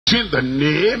between the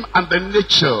name and the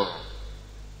nature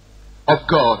of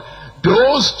God.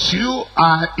 Those two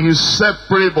are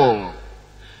inseparable.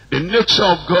 The nature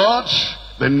of God,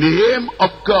 the name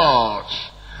of God.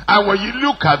 And when you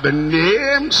look at the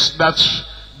names that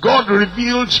God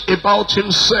revealed about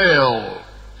himself,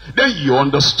 then you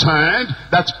understand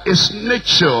that his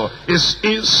nature is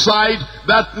inside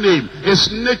that name.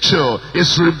 His nature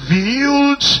is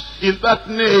revealed in that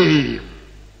name.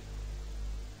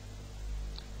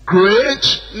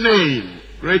 Great name,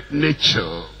 great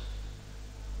nature.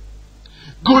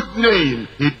 Good name,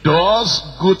 he does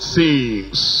good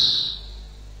things.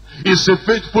 He's a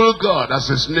faithful God, that's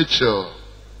his nature.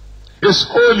 He's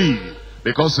holy,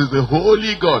 because he's the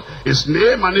holy God. His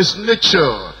name and his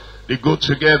nature, they go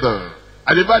together.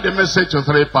 I divide the message to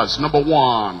three parts. Number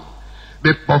one,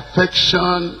 the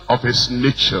perfection of his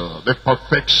nature. The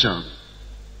perfection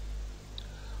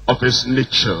of his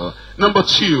nature. Number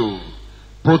two,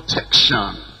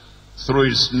 protection through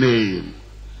his name.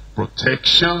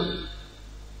 Protection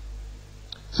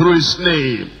through his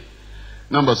name.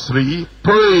 Number three,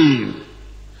 praying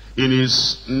in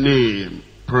his name.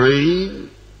 Praying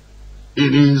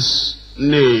in his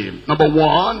name. Number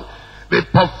one, the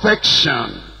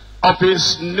perfection of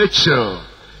his nature.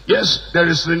 Yes, there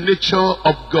is the nature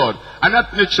of God. And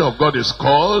that nature of God is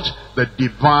called the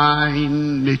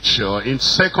divine nature. In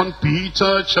 2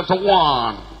 Peter chapter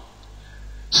 1.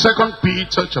 2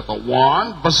 Peter chapter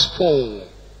 1 verse 4.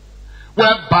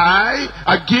 Whereby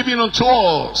are given unto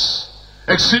us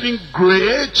exceeding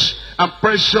great and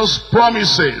precious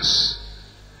promises,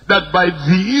 that by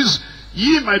these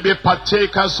ye might be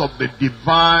partakers of the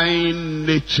divine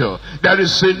nature. There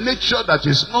is a nature that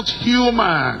is not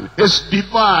human, it's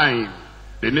divine,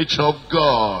 the nature of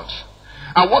God.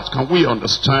 And what can we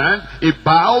understand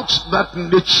about that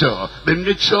nature, the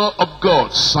nature of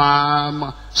God?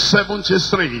 Psalm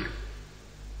 73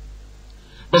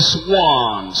 verse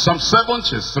 1. Psalm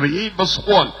 73 verse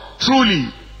 1.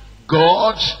 Truly,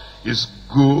 God is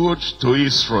good to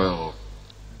Israel.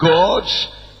 God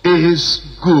is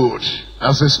good,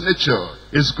 as his nature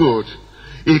is good.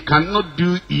 He cannot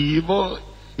do evil.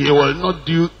 He will not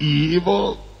do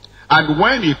evil. And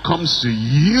when he comes to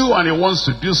you and he wants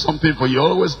to do something for you, he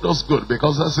always does good,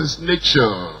 because that's his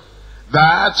nature.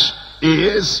 That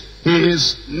is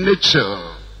his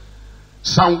nature.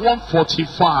 Psalm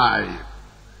 145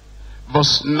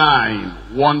 verse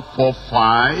 9.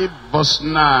 145 verse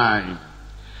 9.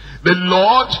 The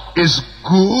Lord is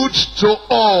good to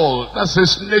all. That's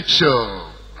his nature.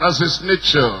 That's his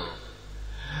nature.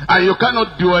 And you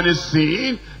cannot do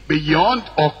anything beyond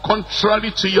or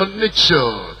contrary to your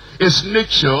nature. His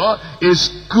nature is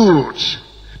good.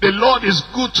 The Lord is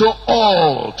good to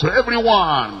all, to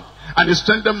everyone. And his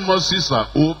tender mercies are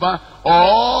over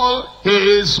all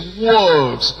his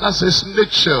works. That's his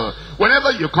nature.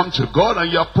 Whenever you come to God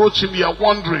and you approach him, you are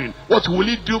wondering, what will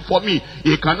he do for me?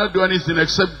 He cannot do anything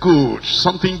except good,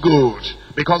 something good,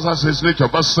 because that's his nature.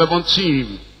 Verse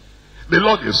 17, the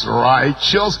Lord is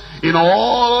righteous in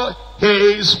all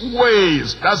his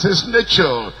ways. That's his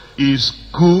nature. He is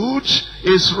good,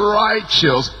 is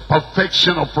righteous,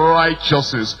 perfection of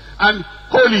righteousness, and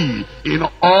holy in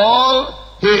all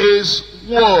his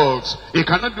works. He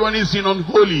cannot do anything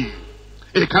unholy.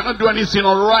 He cannot do anything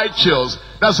unrighteous.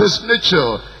 That's his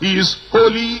nature. He is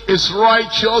holy, is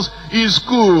righteous, he is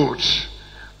good.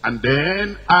 And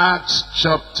then Acts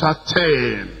chapter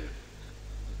 10.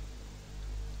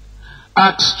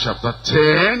 Acts chapter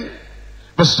 10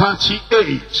 verse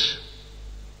 38.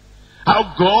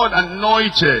 How God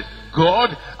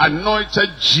anointed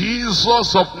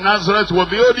Jesus of Nazareth with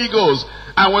the Holy Ghost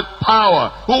and with power,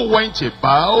 who went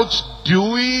about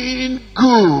doing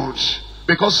good.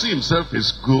 Because he himself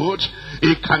is good,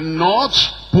 he cannot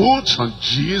put on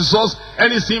Jesus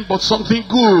anything but something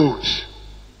good.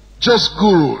 Just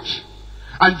good.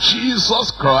 And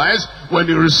Jesus Christ, when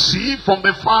he received from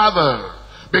the Father,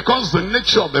 because the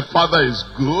nature of the Father is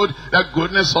good, that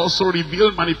goodness also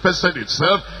revealed, manifested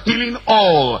itself, healing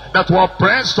all that were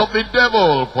oppressed of the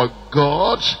devil, for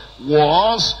God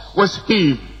was with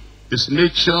him. His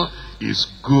nature is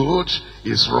good,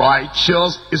 is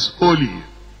righteous, is holy.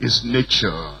 His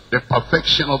nature, the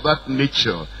perfection of that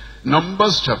nature.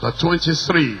 Numbers chapter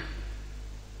 23.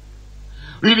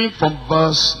 Reading from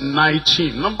verse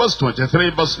 19. Numbers 23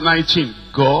 verse 19.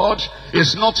 God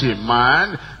is not a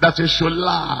man that he should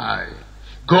lie.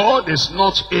 God is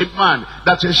not a man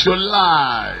that he should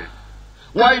lie.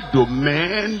 Why do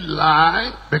men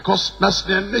lie? Because that's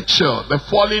their nature, the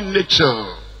fallen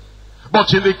nature.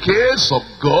 But in the case of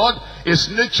God, his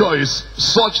nature is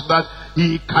such that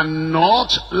he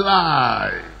cannot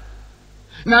lie.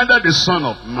 neither the Son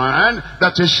of Man,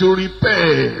 that he should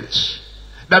repent,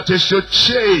 that he should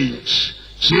change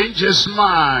his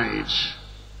mind.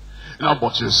 Now,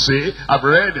 but you see, I've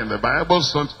read in the Bible,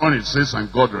 when it says,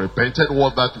 and God repented,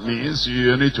 what that means,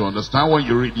 you need to understand when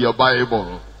you read your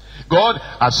Bible. God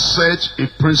has set a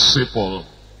principle.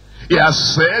 He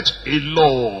has set a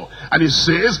law. And he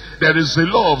says, there is the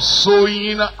law of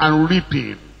sowing and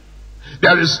reaping.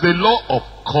 There is the law of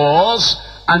cause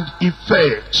and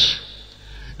effect.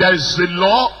 There is the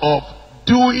law of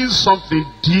doing something,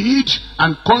 deed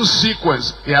and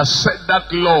consequence. He has set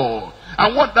that law.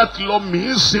 And what that law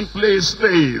means simply is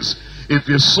this: if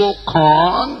you sow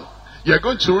corn, you're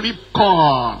going to reap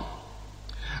corn.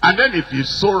 And then if you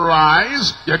sow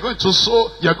rice, you're going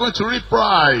to reap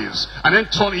rice. And then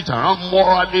turn it around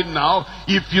morally now.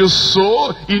 If you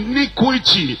sow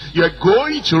iniquity, you're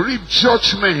going to reap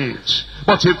judgment.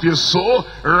 But if you sow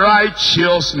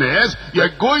righteousness,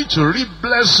 you're going to reap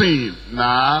blessing.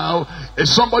 Now, if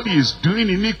somebody is doing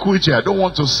iniquity, I don't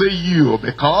want to say you,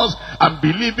 because I'm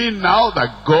believing now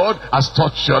that God has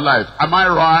touched your life. Am I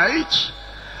right?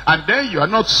 And then you are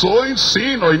not sowing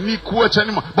sin or iniquity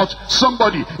anymore, but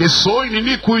somebody is sowing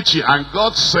iniquity, and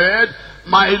God said,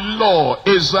 my law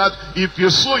is that if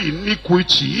you sow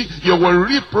iniquity, you will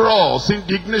reap wrath,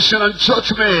 indignation, and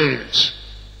judgment.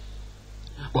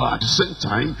 But at the same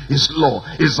time, his law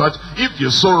is that if you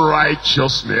sow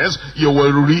righteousness, you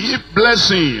will reap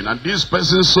blessing. And this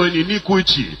person sowing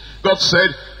iniquity, God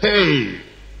said, hey,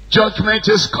 judgment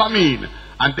is coming.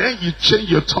 And then you change,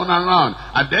 you turn around,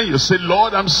 and then you say,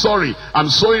 Lord, I'm sorry, I'm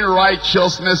sowing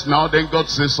righteousness now. Then God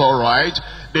says, all right,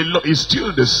 the law is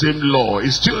still the same law.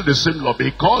 It's still the same law,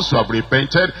 because you have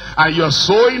repented and you're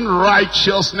sowing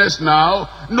righteousness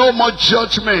now. No more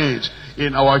judgment.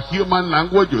 In our human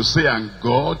language, you say, and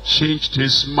God changed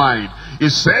his mind. He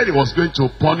said he was going to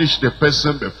punish the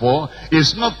person before.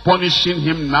 He's not punishing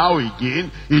him now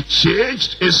again. He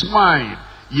changed his mind.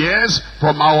 Yes,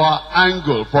 from our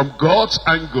angle, from God's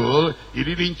angle, he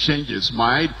didn't change his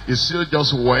mind. He still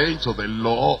just went to the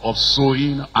law of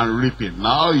sowing and reaping.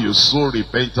 Now you sow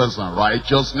repentance and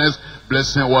righteousness.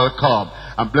 Blessing will come.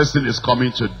 And blessing is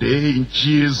coming today in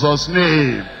Jesus'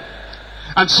 name.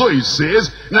 And so he says,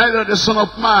 neither the Son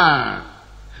of Man,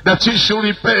 that he should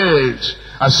repent,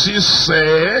 as he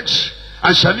said,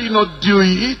 and shall he not do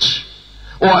it?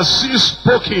 Or as he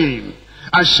spoken,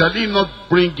 and shall he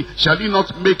not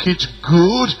make it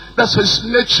good? That's his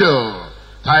nature.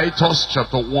 Titus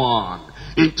chapter 1.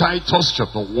 In Titus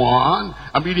chapter 1,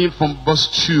 I'm reading from verse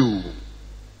 2.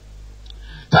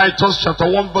 Titus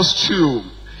chapter 1 verse 2.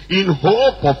 In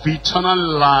hope of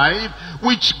eternal life,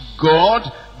 which God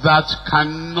that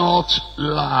cannot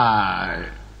lie.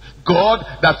 God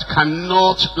that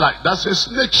cannot lie. That's his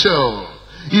nature.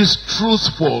 He's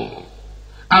truthful.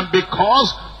 And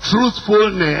because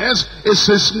truthfulness is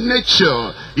his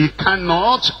nature, he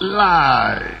cannot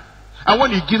lie. And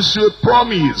when he gives you a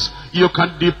promise, you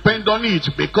can depend on it,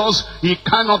 because he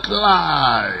cannot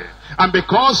lie. And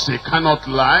because he cannot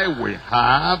lie, we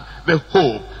have the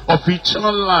hope of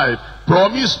eternal life,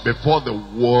 promised before the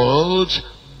world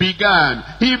began.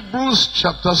 Hebrews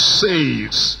chapter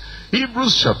 6.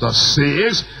 Hebrews chapter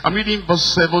 6, I'm reading verse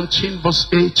 17, verse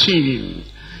 18.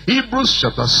 Hebrews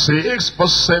chapter 6,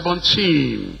 verse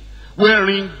 17.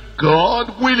 Wherein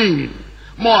God willing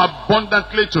more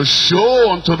abundantly to show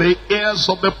unto the heirs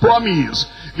of the promise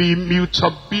the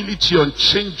immutability,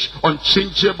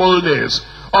 unchangeableness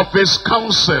of his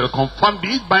counsel, confirmed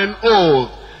it by an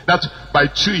oath, that by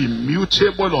two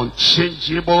immutable,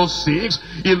 unchangeable things,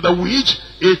 in the which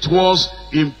it was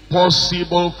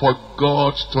impossible for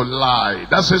God to lie.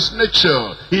 That's his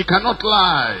nature. He cannot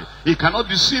lie. He cannot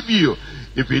deceive you.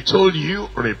 If he told you,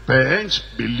 repent,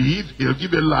 believe, he'll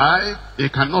give you a lie. He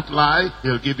cannot lie,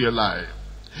 he'll give you a lie.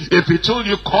 If he told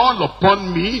you, call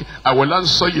upon me, I will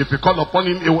answer you. If you call upon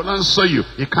him, he will answer you.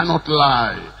 He cannot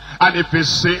lie. And if he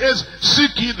says,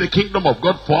 seek ye the kingdom of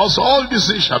God first, all these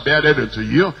things shall be added unto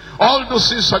you. All those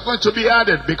things are going to be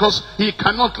added, because he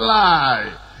cannot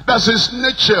lie. That's his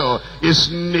nature. His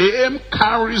name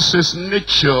carries his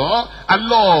nature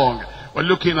along. We're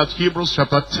looking at Hebrews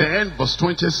chapter 10, verse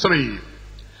 23.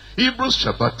 Hebrews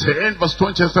chapter 10, verse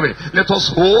 23. Let us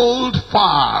hold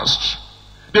fast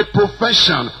the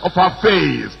profession of our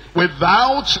faith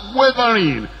without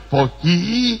wavering, for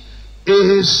he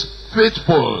is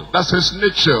faithful. That's his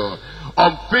nature.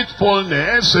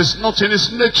 Unfaithfulness is not in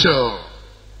his nature.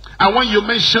 And when you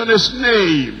mention his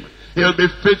name, he'll be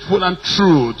faithful and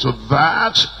true to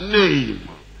that name,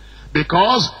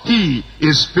 because he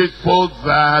is faithful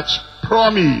that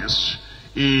promised.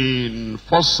 In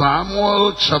 1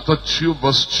 Samuel chapter 2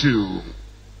 verse 2.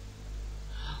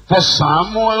 1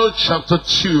 Samuel chapter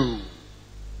 2.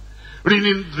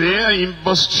 Reading there in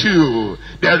verse 2.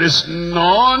 There is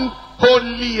none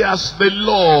holy as the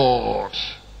Lord.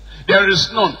 There is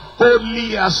none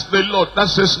holy as the Lord.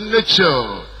 That's his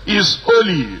nature. He is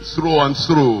holy through and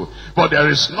through. For there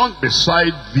is none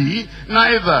beside thee,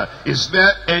 neither is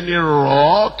there any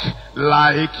rock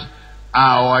like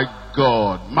our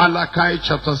God. Malachi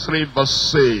chapter 3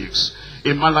 verse 6.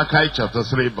 In Malachi chapter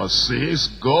 3 verse 6,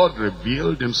 God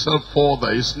revealed himself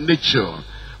further, his nature.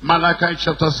 Malachi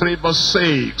chapter 3 verse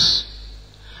 6.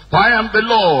 For I am the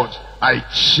Lord, I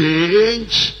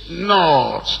change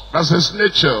not. That's his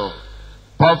nature.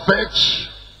 Perfect.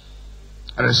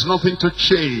 There is nothing to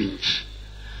change.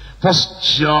 1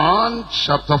 John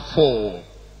chapter 4.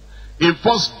 In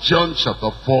 1 John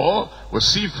chapter 4, we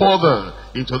see further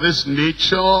into this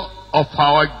nature of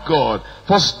our God.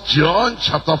 1 John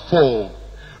chapter 4,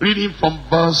 reading from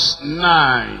verse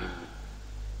 9.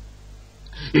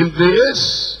 In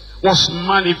this was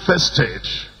manifested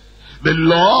the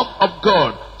love of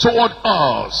God toward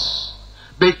us,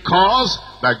 because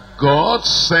that God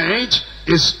sent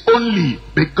his only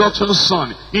begotten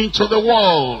Son into the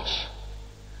world,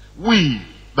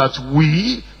 that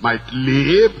we might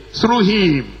live through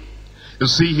him. You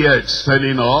see here it's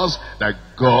telling us that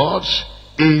God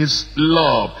is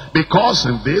love, because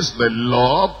in this the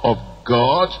love of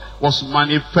God was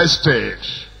manifested.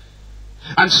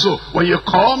 And so when you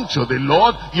come to the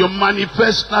Lord, you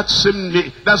manifest that same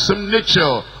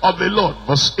nature of the Lord.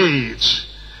 Verse 8.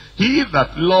 He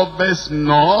that loveth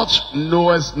not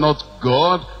knoweth not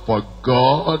God, for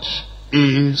God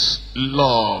is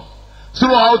love.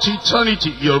 Throughout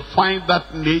eternity, you'll find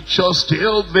that nature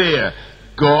still there.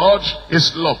 God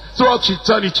is love. Throughout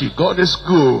eternity, God is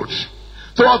good.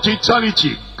 Throughout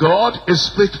eternity, God is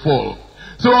faithful.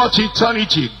 Throughout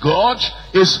eternity, God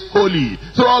is holy.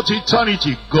 Throughout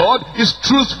eternity, God is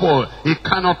truthful. He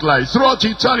cannot lie. Throughout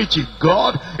eternity,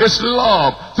 God is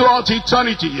love. Throughout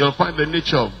eternity, you'll find the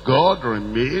nature of God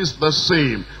remains the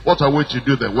same. What are we to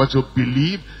do then? We're to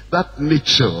believe that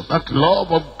nature, that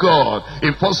love of God.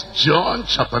 In 1 John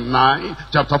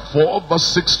chapter 4, verse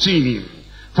 16.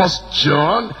 1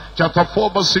 John chapter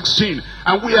 4, verse 16.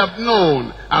 And we have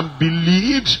known and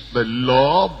believed the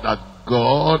love that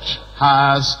God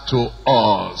has to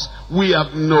us. We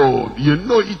have known. You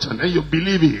know it and then you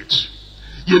believe it.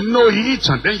 You know it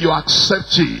and then you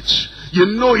accept it. You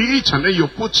know it and then you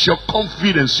put your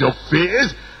confidence, your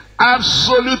faith,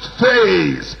 absolute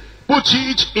faith. Put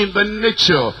it in the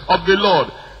nature of the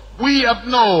Lord. We have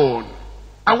known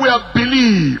and we have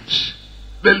believed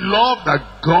the love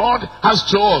that God has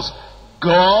to us.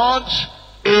 God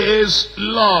is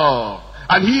love.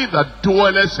 And he that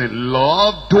dwelleth in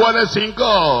love dwelleth in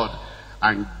God,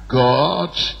 and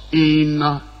God in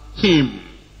him.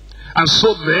 And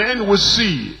so then we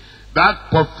see that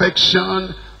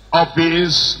perfection of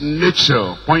his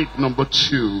nature. Point number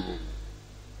 2.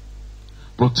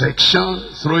 Protection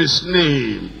through his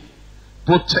name.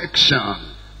 Protection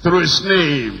through his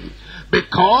name.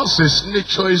 Because his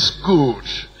nature is good.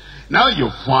 Now you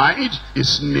find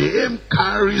his name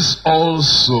carries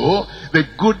also the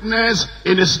goodness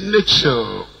in his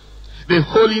nature, the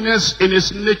holiness in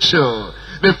his nature,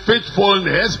 the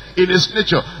faithfulness in his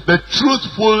nature, the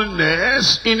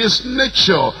truthfulness in his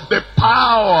nature, the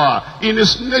power in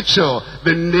his nature.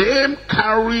 The name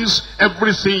carries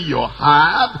everything you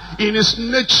have in his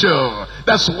nature.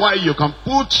 That's why you can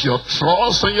put your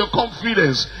trust and your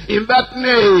confidence in that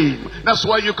name. That's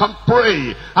why you can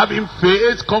pray, having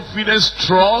faith, confidence,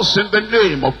 trust in the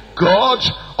name of God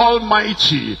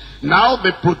Almighty. Now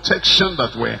the protection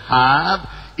that we have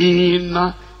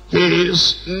in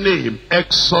his name.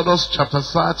 Exodus chapter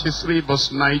 33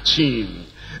 verse 19.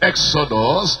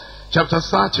 Exodus chapter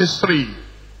 33.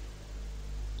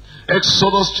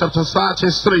 Exodus chapter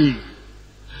 33.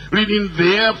 Reading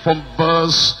there from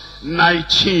verse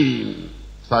 19.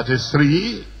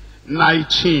 33,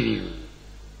 19.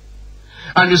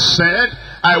 And he said,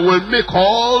 I will make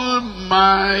all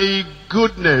my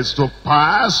goodness to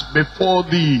pass before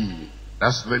thee.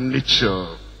 That's the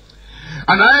nature.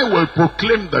 And I will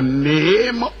proclaim the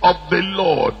name of the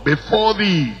Lord before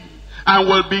thee, and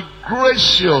will be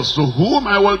gracious to whom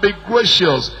I will be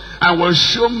gracious, and will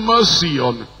show mercy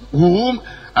on whom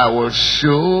I will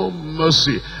show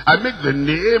mercy. I make the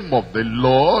name of the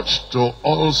Lord to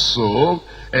also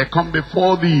come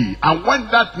before thee. And when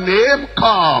that name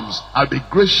comes, I'll be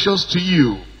gracious to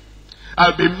you.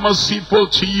 I'll be merciful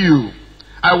to you.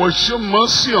 I will show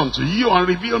mercy unto you and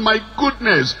reveal my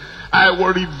goodness. I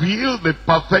will reveal the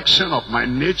perfection of my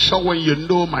nature when you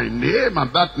know my name,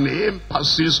 and that name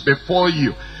passes before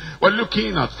you. We're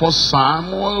looking at 1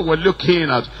 Samuel. We're looking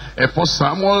at 1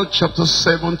 Samuel chapter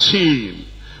 17.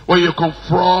 When you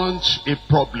confront a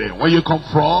problem, when you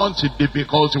confront a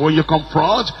difficulty, when you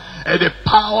confront the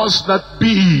powers that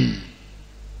be,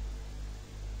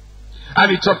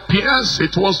 and it appears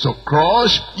it wants to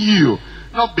crush you,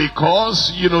 not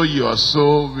because you are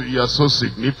so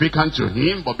significant to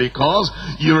him, but because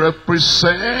you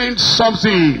represent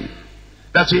something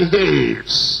that he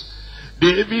hates.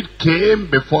 David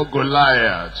came before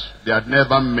Goliath. They had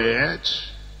never met.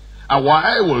 And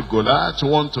why would Goliath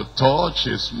want to touch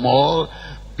a small,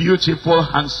 beautiful,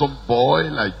 handsome boy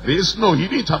like this? No, he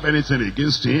didn't have anything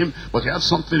against him, but he had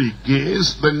something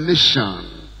against the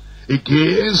nation,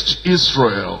 against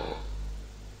Israel.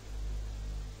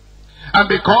 And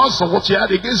because of what he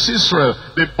had against Israel,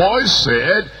 the boy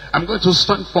said, I'm going to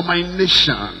stand for my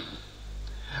nation.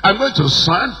 I'm going to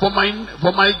stand for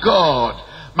my God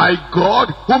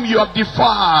whom you have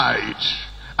defied.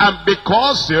 And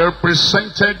because he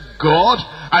represented God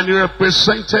and he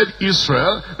represented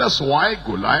Israel, that's why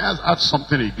Goliath had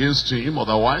something against him.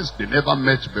 Otherwise, they never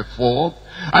met before.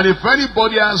 And if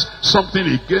anybody has something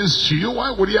against you,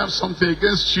 why would he have something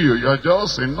against you? You're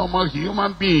just a normal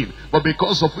human being. But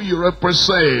because of who you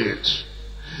represent.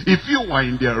 If you were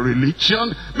in their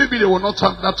religion, maybe they will not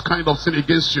have that kind of sin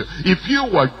against you. If you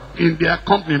were in their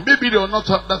company, maybe they will not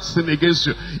have that sin against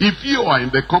you. If you are in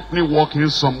the company working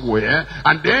somewhere,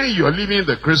 and then you are living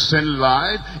the Christian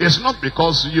life, it's not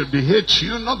because they hate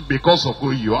you, not because of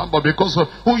who you are, but because of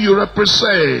who you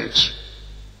represent.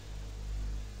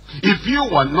 If you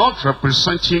are not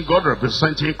representing God,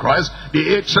 representing Christ, the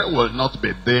hatred will not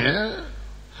be there.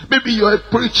 Maybe you are a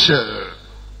preacher.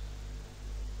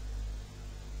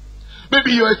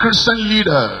 Maybe you're a Christian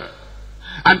leader.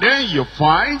 And then you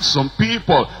find some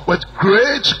people with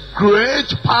great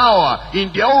power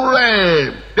in their own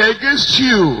realm. They're against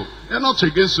you. They're not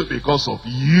against you because of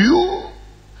you.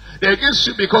 They're against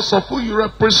you because of who you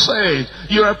represent.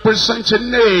 You represent a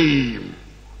name.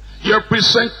 You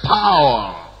represent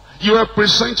power. You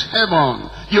represent heaven.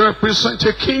 You represent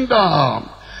a kingdom.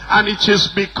 And it is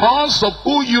because of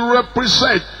who you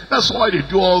represent. That's why they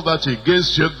do all that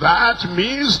against you. That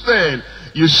means then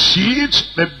you shield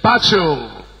the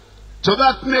battle to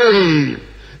that name.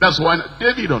 That's why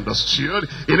David understood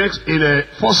in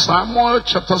 1 Samuel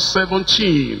chapter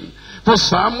 17. 1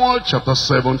 Samuel chapter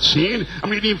 17, I'm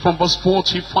reading from verse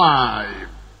 45.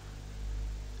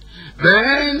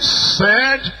 Then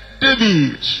said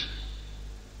David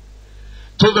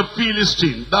to the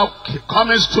Philistine, thou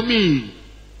comest to me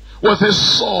with a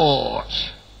sword,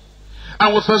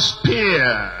 and with a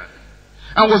spear,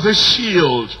 and with a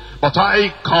shield, but I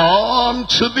come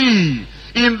to thee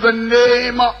in the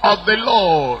name of the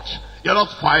Lord. You're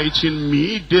not fighting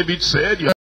me, David said.